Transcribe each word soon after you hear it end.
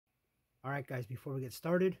Alright guys, before we get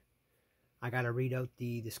started, I gotta read out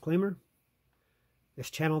the disclaimer.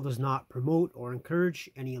 This channel does not promote or encourage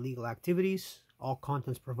any illegal activities. All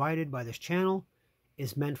contents provided by this channel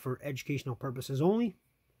is meant for educational purposes only.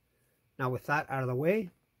 Now with that out of the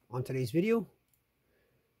way, on today's video,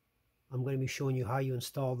 I'm going to be showing you how you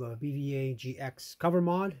install the VbaGx cover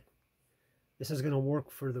mod. This is going to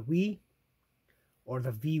work for the Wii or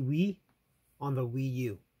the VWii on the Wii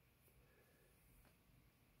U.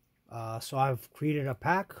 So I've created a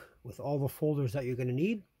pack with all the folders that you're going to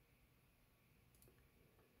need.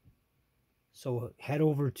 So head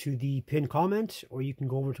over to the pinned comment, or you can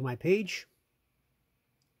go over to my page.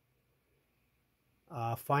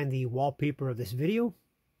 Find the wallpaper of this video.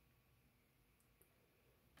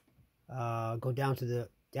 Go down to the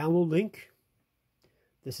download link.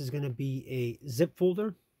 This is going to be a zip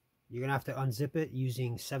folder. You're going to have to unzip it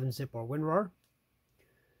using 7-zip or WinRAR.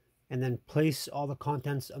 And then place all the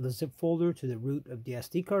contents of the zip folder to the root of the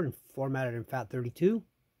SD card and format it in FAT32.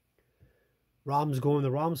 ROMs go in the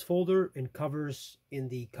ROMs folder and covers in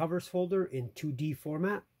the covers folder in 2D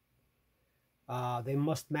format. They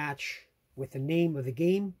must match with the name of the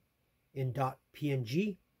game in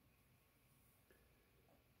 .png.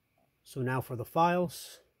 So now for the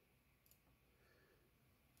files.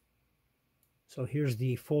 So here's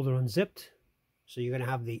the folder unzipped. So you're going to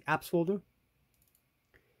have the apps folder.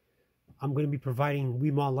 I'm going to be providing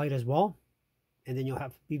WeMod Lite as well. And then you'll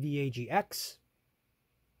have VbaGx.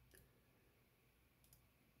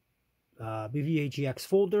 VbaGx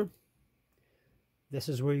folder. This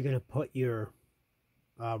is where you're going to put your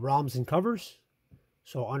ROMs and covers.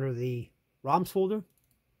 So under the ROMs folder,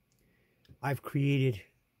 I've created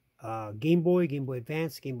Game Boy, Game Boy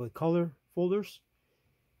Advance, Game Boy Color folders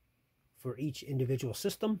for each individual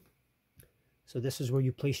system. So this is where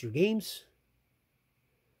you place your games.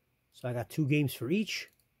 So I got 2 games for each.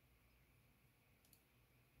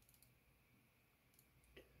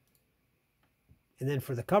 And then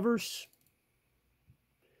for the covers,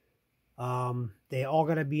 they all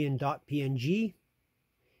got to be in .png,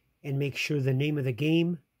 and make sure the name of the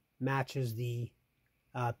game matches the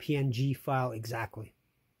PNG file exactly.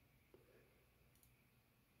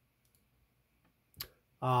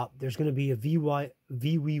 There's going to be a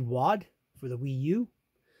VWii WAD for the Wii U.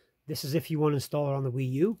 This is if you want to install it on the Wii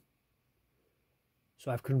U.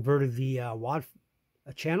 So I've converted the WAD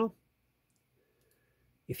channel.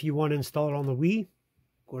 If you want to install it on the Wii,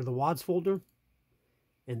 go to the WADs folder.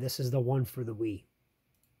 And this is the one for the Wii.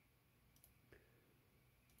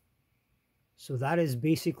 So that is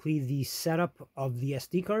basically the setup of the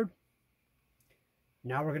SD card.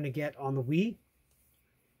 Now we're going to get on the Wii.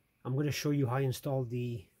 I'm going to show you how you install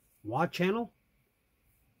the WAD channel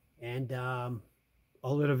and a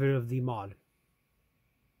little bit of the mod.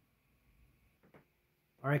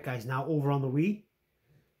 Alright guys, now over on the Wii.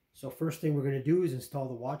 So first thing we're going to do is install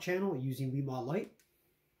the WAD channel using WeMod Lite.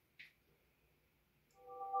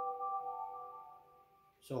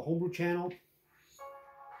 So homebrew channel,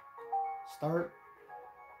 start.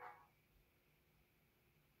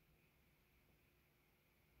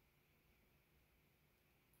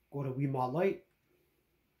 Go to WeMod Lite,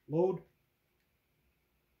 load.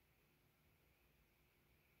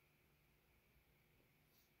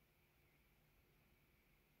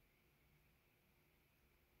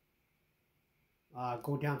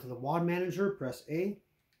 Go down to the WAD manager, press A.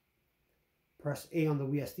 Press A on the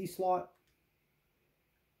WSD slot.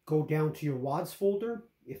 Go down to your WADs folder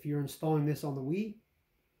if you're installing this on the Wii.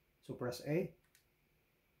 So press A.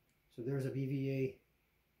 So there's a VBA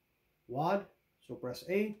WAD. So press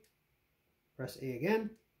A. Press A again.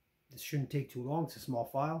 This shouldn't take too long. It's a small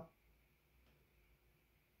file.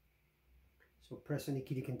 So press any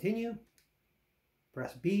key to continue.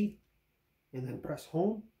 Press B. And then press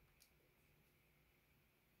home.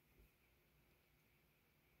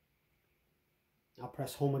 Now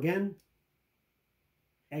press home again.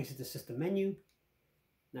 Exit the system menu.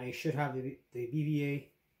 Now you should have the VbaGx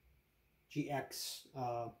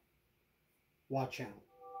WAD channel.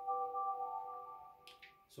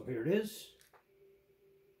 So here it is.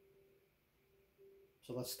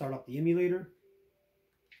 So let's start up the emulator.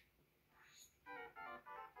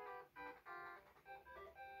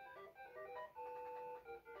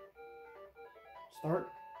 Start.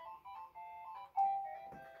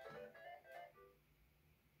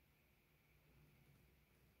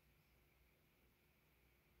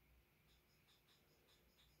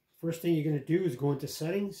 First thing you're going to do is go into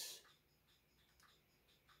settings,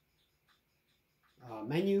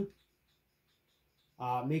 menu,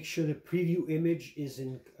 make sure the preview image is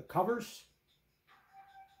in covers,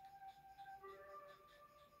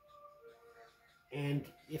 and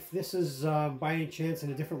if this is by any chance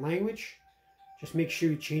in a different language, just make sure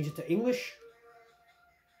you change it to English,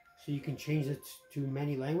 so you can change it to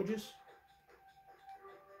many languages.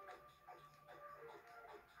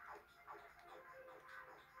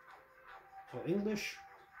 So English,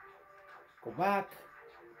 go back,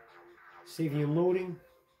 saving and loading.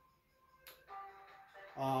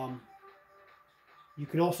 You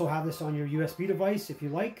can also have this on your USB device if you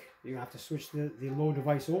like. You have to switch the load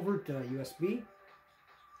device over to USB.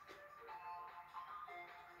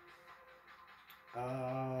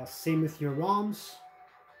 Same with your ROMs.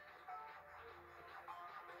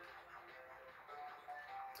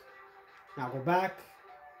 Now go back.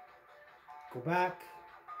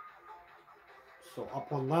 So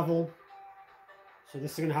up one level. So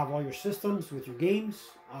this is going to have all your systems with your games.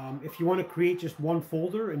 If you want to create just one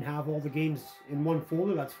folder and have all the games in one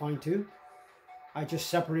folder, that's fine too. I just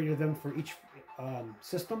separated them for each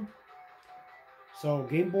system. So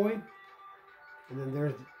Game Boy, and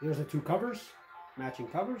then there's the two covers, matching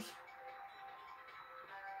covers.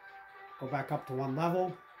 Go back up to one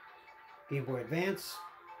level, Game Boy Advance.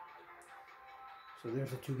 So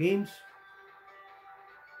there's the two games.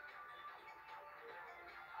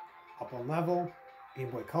 Up one level, Game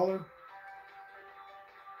Boy Color,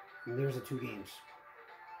 and there's the two games.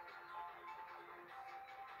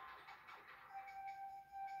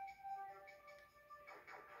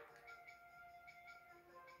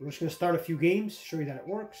 We're just going to start a few games, show you that it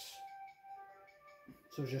works.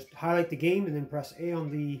 So just highlight the game and then press A on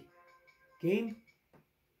the game.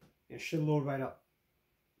 It should load right up.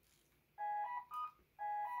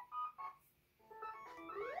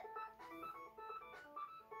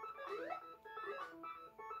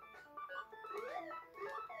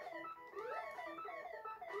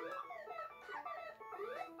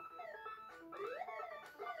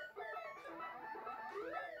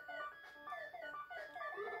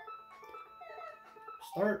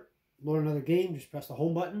 Start, load another game, just press the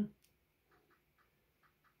home button.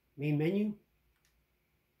 Main menu,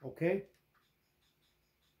 okay.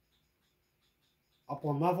 Up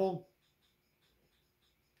one level,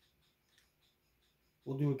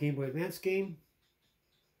 we'll do a Game Boy Advance game.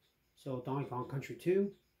 So Donkey Kong Country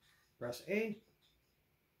 2, press A,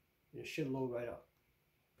 and it should load right up.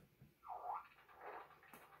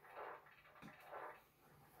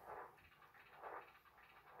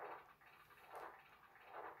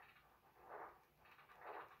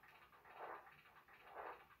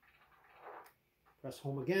 Press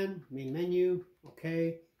home again, main menu,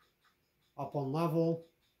 okay. Up one level,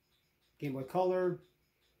 Game Boy Color,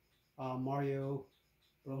 Mario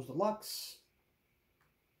Bros. Deluxe,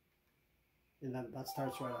 and that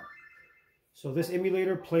starts right up. So this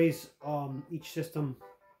emulator plays each system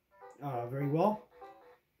very well.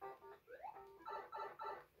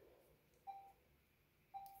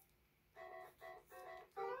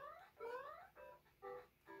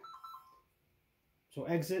 So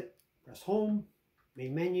exit, press home,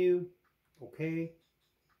 main menu, okay,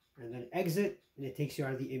 and then exit, and it takes you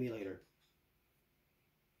out of the emulator.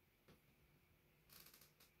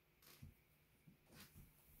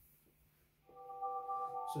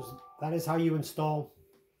 So that is how you install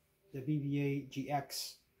the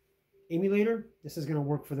VbaGx Emulator. This is going to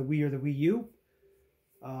work for the Wii or the Wii U.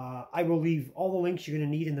 I will leave all the links you're going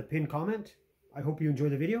to need in the pinned comment. I hope you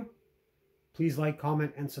enjoyed the video. Please like,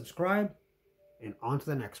 comment, and subscribe, and on to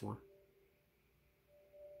the next one.